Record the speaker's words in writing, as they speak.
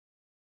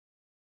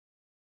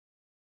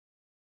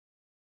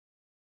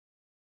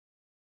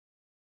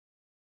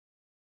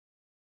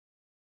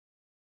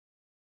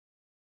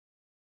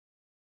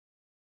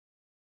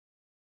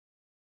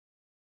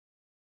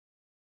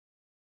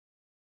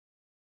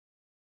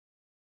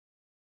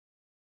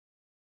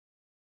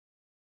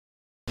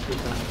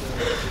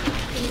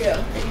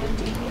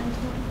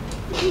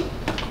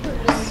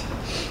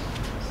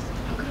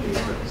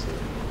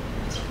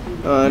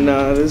Oh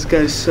no, this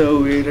guy's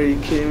so weird. Are you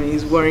kidding me?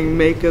 He's wearing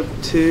makeup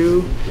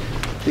too.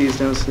 Please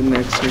don't sit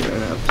next to me right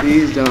now.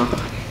 Please don't.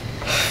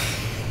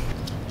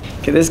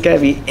 Could this guy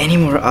be any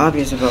more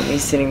obvious about me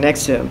sitting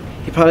next to him?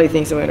 He probably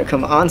thinks I'm gonna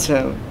come on to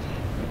him.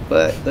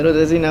 But little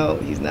does he know,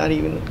 he's not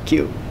even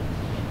cute.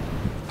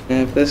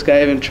 And if this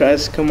guy even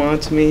tries to come on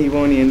to me, he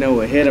won't even know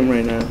what hit him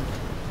right now.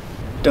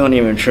 Don't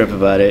even trip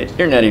about it.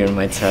 You're not even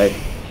my type.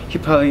 He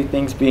probably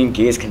thinks being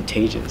gay is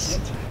contagious.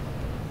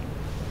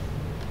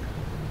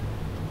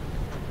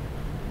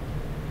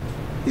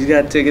 He's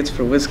got tickets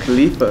for Wiz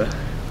Khalifa.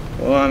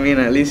 Well, I mean,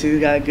 at least he's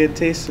got good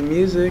taste in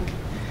music.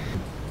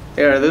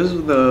 Hey, are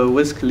those the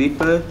Wiz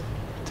Khalifa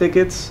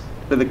tickets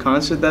for the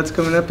concert that's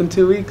coming up in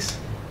 2 weeks?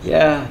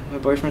 Yeah, my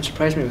boyfriend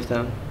surprised me with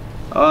them.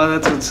 Oh,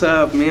 that's what's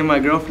up. Me and my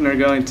girlfriend are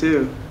going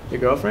too. Your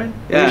girlfriend?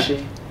 Yeah. Who is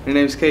she? Her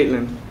name's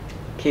Caitlin.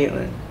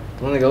 Caitlin.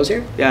 The one that goes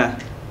here? Yeah.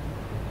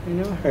 I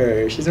know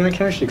her. She's in my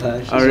chemistry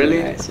class. She's oh,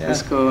 really? Nice, yeah.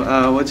 That's cool.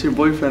 What's your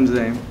boyfriend's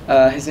name?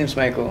 His name's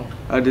Michael.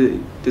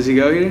 Does he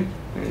go here?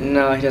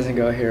 No, he doesn't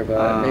go here,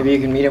 but maybe you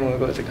can meet him when we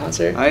go to the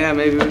concert. Oh yeah,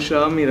 maybe we should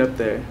all meet up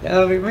there. Yeah,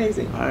 that'll be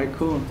amazing. Alright,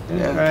 cool.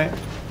 Yeah. Alright.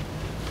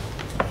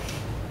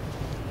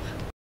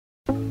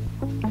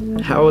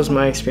 How was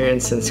my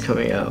experience since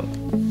coming out?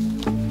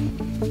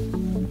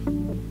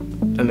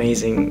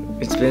 Amazing.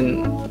 It's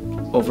been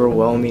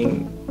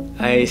overwhelming.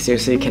 I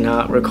seriously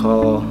cannot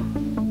recall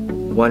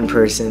one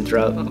person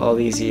throughout all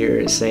these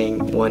years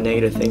saying one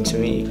negative thing to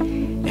me,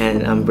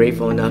 and I'm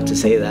grateful enough to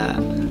say that.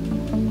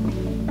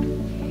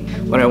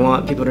 What I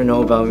want people to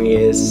know about me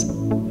is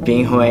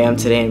being who I am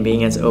today and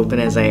being as open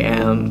as I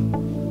am.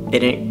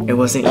 It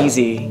wasn't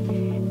easy.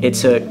 It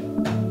took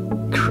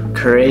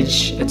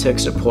courage, it took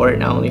support,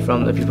 not only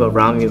from the people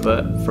around me,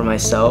 but for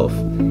myself.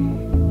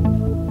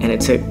 And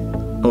it took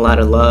a lot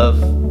of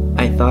love.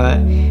 I thought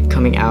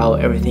coming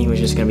out, everything was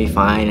just gonna be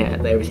fine,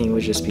 everything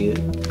would just be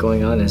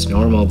going on as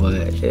normal, but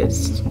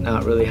it's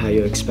not really how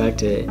you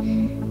expect it.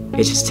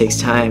 It just takes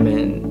time,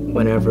 and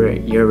whenever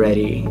you're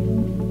ready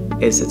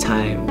is the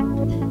time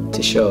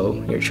to show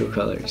your true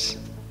colors.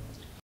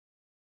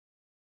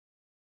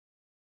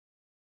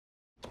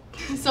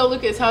 So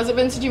Lucas, how's it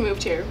been since you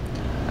moved here?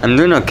 I'm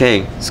doing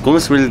okay. School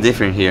is really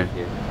different here.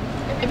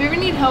 If you ever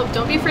need help,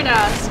 don't be afraid to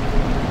ask.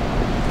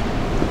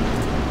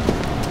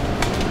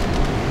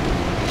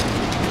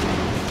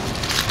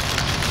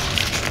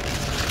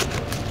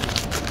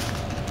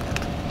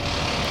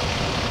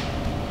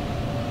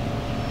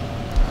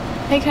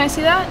 Hey, can I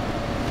see that?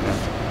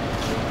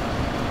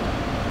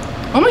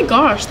 Oh my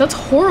gosh, that's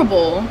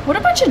horrible. What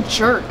a bunch of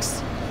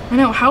jerks. I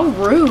know, how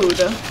rude.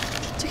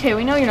 It's okay,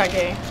 we know you're not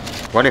gay.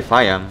 What if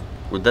I am?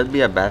 Would that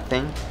be a bad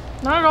thing?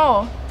 Not at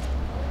all.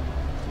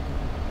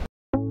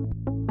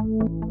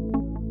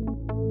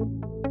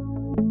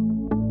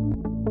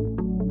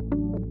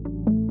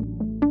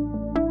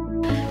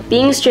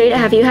 Being straight,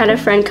 have you had a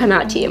friend come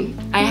out to you?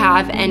 I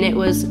have, and it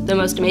was the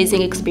most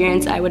amazing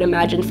experience I would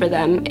imagine for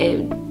them.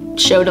 It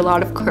showed a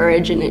lot of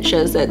courage, and it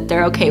shows that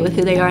they're okay with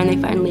who they are, and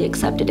they finally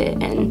accepted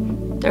it,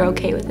 and they're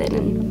okay with it,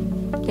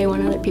 and they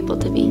want other people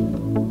to be.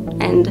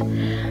 And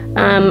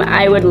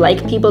I would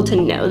like people to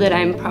know that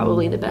I'm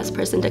probably the best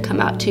person to come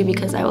out to,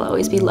 because I will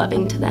always be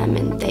loving to them,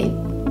 and they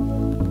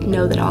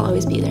know that I'll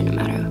always be there no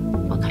matter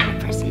what kind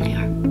of person they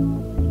are.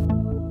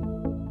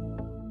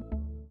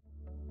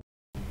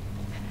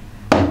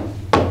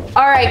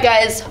 Alright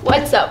guys,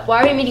 what's up?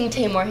 Why are we meeting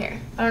Tamor here?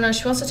 I don't know,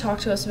 she wants to talk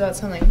to us about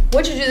something.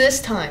 What'd you do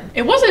this time?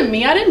 It wasn't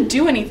me, I didn't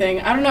do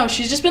anything. I don't know,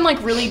 she's just been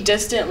like really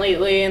distant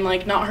lately and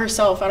like not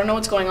herself. I don't know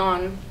what's going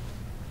on.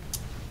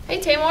 Hey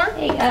Tamor.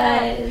 Hey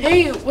guys.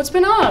 Hey, what's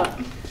been up?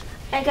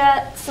 I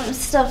got some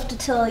stuff to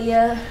tell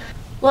you.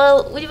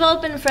 Well, we've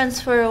all been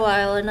friends for a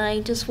while, and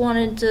I just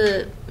wanted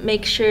to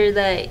make sure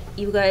that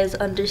you guys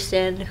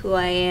understand who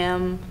I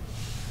am.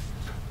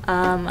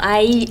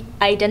 I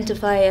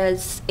identify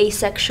as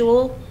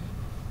asexual.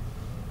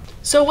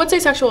 So what's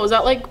asexual? Is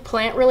that like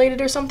plant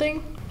related or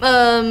something?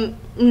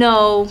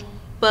 No,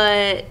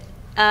 but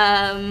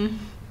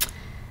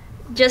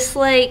just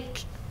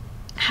like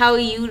how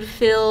you'd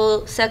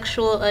feel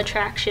sexual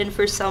attraction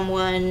for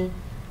someone,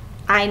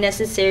 I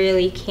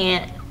necessarily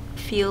can't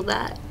feel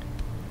that.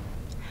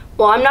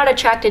 Well, I'm not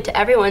attracted to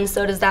everyone,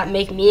 so does that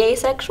make me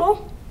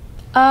asexual?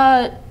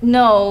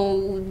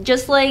 No,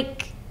 just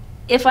like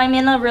if I'm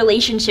in a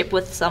relationship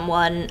with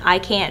someone, I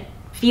can't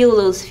feel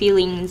those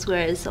feelings,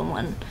 whereas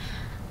someone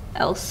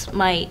else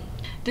might.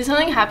 Did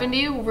something happen to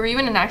you? Were you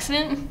in an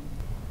accident?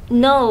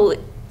 No,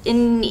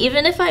 and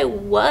even if I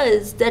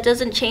was, that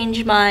doesn't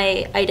change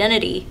my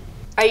identity.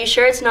 Are you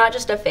sure it's not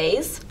just a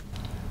phase?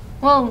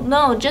 Well,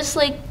 no, just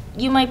like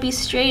you might be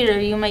straight or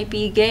you might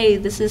be gay,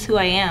 this is who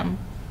I am.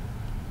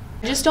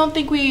 I just don't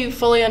think we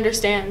fully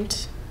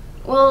understand.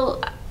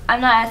 Well,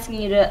 I'm not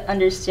asking you to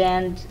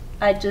understand.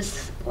 I'd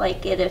just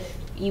like it if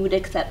you would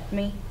accept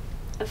me.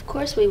 Of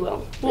course we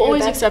will. We'll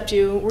always accept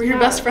you. We're your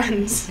best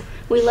friends.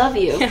 We love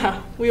you.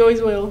 Yeah, we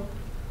always will.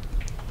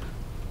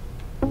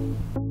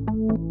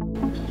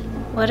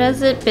 What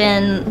has it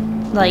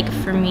been like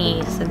for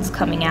me since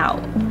coming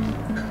out?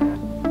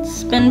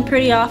 It's been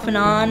pretty off and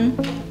on.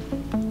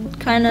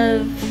 kind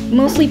of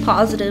mostly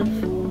positive.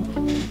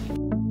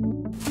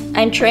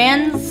 I'm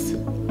trans,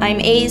 I'm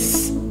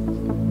ace,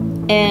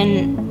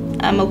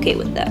 and I'm okay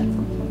with that.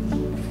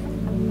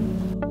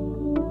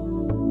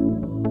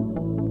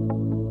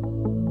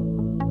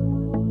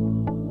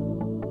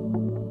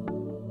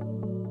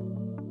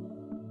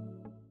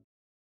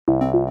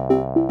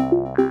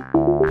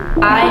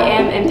 I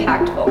am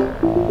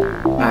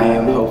impactful. I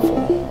am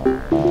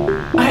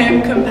hopeful. I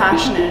am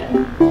compassionate.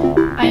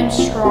 I am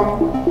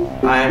strong.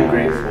 I am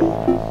grateful.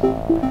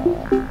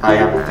 I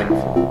am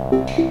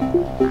thankful.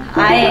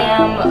 I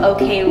am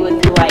okay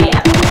with who I